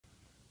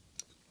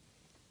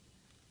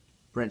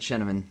Brent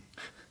Sheneman,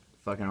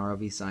 fucking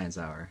ROV Science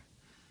Hour.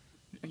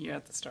 You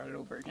have to start it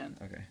over again.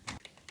 Okay.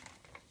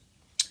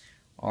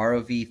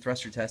 ROV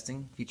thruster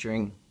testing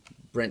featuring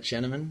Brent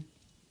Sheneman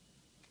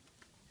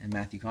and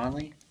Matthew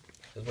Conley.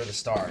 Those were the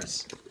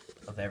stars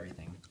of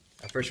everything.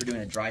 First, we're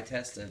doing a dry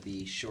test of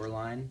the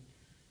Shoreline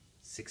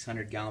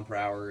 600 gallon per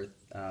hour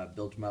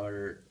bilge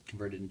motor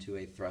converted into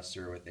a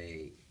thruster with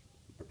a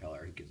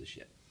propeller. Who gives a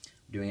shit?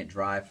 We're doing it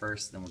dry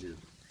first, then we'll do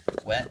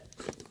wet.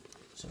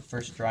 So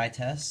first dry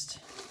test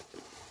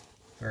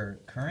for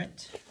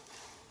current.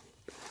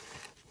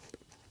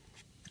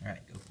 All right,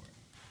 go for it.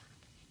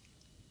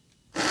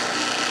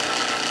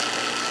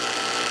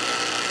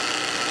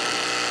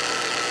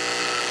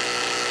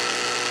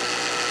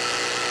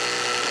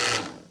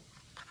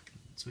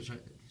 Switch them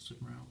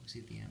around. See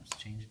if the amps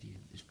change.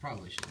 It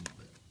probably shouldn't,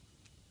 but.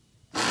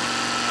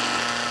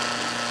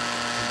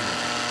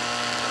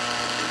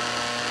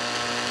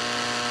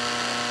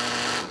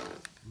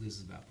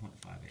 Loses about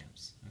 0.5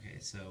 amps. Okay,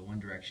 so one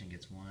direction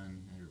gets 1,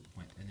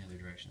 and the other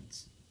direction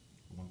it's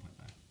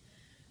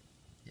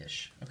 1.5.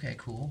 Ish. Okay,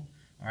 cool.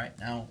 All right,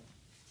 now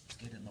let's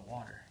get it in the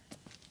water.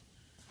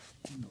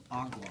 In the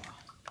agua.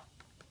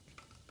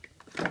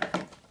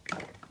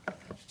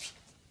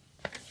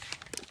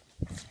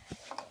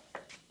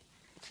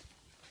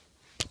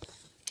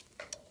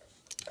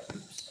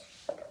 Oops.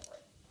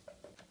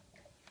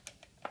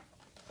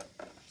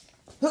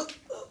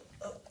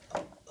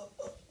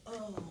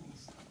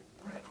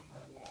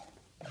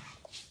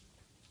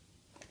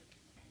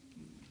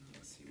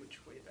 Let's see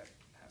which way that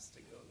has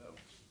to go, though.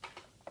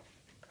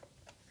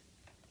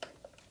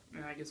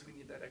 And I guess we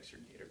need that extra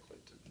gator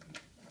clip to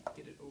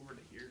get it over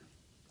to here.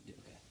 Yeah,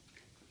 okay.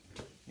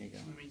 Here you go.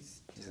 Let me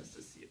test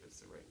to see if it's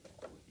the right.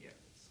 Yeah.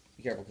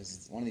 Be careful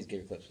because one of these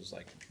gator clips was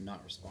like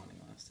not responding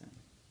last time.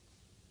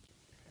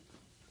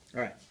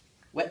 All right,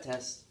 wet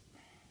test.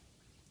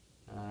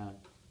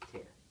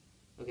 Tear.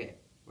 Okay,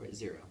 we're at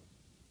 0.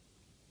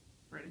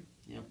 Ready?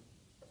 Yep.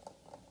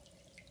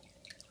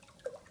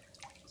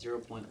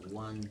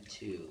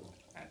 0.12.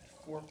 At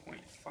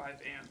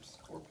 4.5 amps,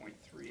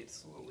 4.3, it's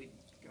slowly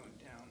going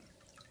down,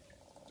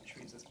 which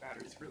means this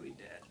battery's really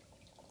dead.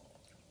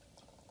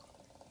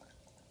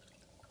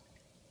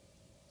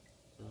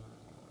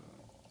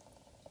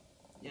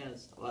 Yeah,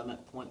 well, I'm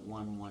at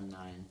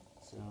 0.119,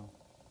 so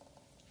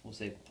we'll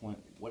say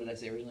what did I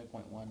say originally?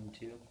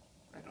 0.12?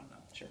 I don't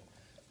know. Sure.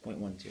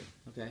 0.12.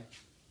 Okay.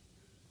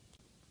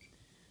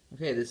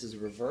 Okay, this is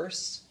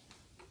reverse.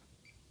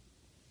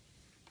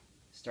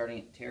 Starting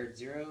at tear at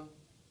 0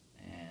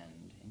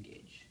 and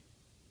engage.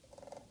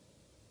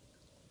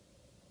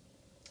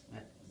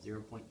 At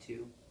 0.2.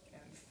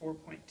 And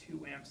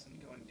 4.2 amps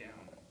and going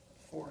down.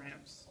 4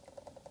 amps.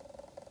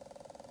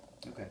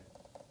 Okay.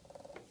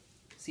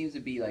 Seems to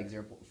be like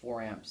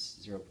 0.4 amps,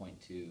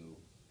 0.2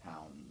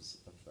 pounds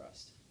of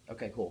thrust.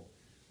 Okay, cool.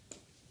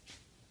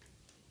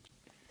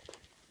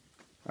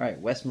 All right,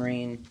 West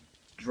Marine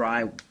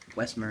dry,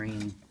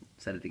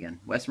 said it again.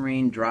 West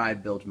Marine dry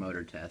bilge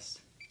motor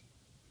test.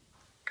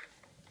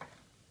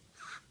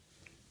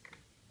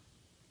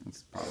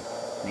 It's probably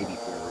maybe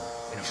forward.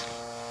 We don't know.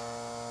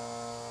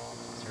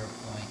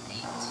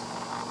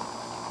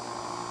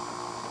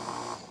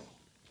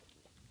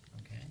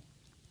 0.8. Okay.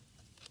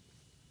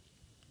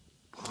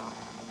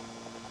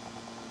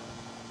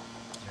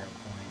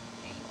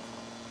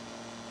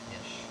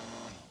 0.8-ish.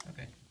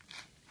 Okay.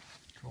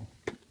 Cool.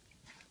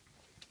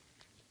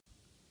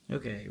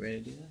 Okay, ready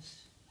to do this?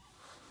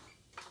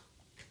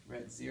 We're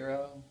at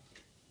 0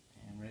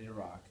 and ready to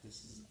rock.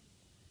 This is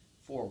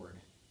forward.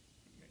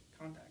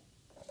 Contact.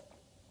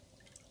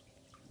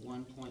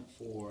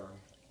 1.4.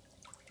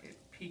 It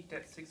peaked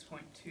at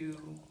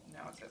 6.2.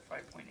 Now it's at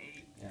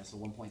 5.8. Yeah, so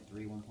 1.3,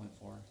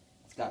 1.4.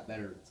 It's got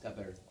better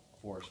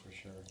force for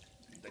sure.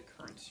 The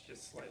current's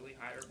just slightly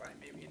higher by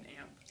maybe an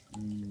amp.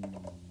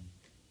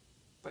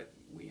 But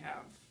we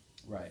have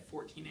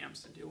 14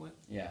 amps to deal with.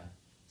 Yeah.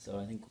 So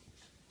I think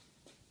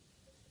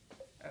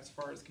as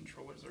far as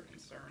controllers are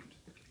concerned,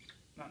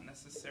 not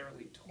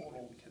necessarily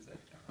total because it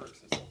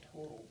hurts as a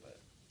total, but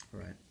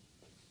right.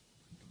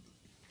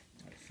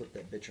 Flip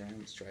that bitch around.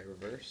 Let's try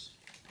reverse.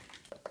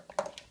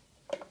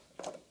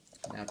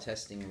 Now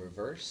testing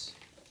reverse.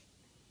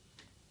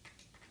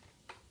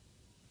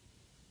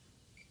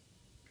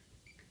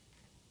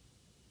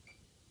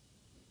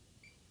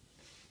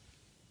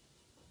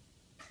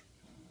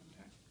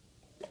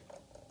 okay.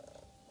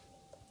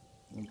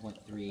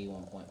 1.3,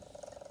 1.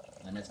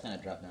 And that's kind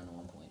of dropped down to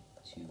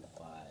 1.25,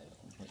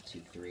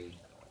 1.23.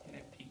 And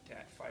it peaked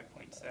at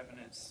 5.7.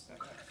 It's at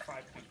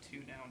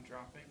 5.2 now and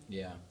dropping.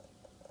 Yeah.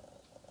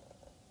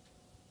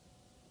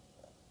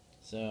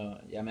 So,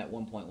 yeah, I'm at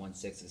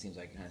 1.16. It seems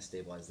like it kind of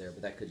stabilized there,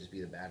 but that could just be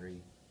the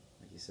battery,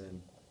 like you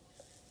said.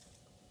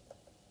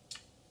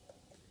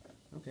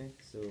 Okay,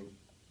 so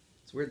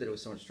it's weird that it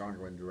was so much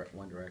stronger in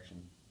one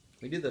direction.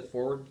 Can we do the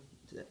forward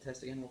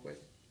test again real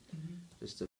quick? Just to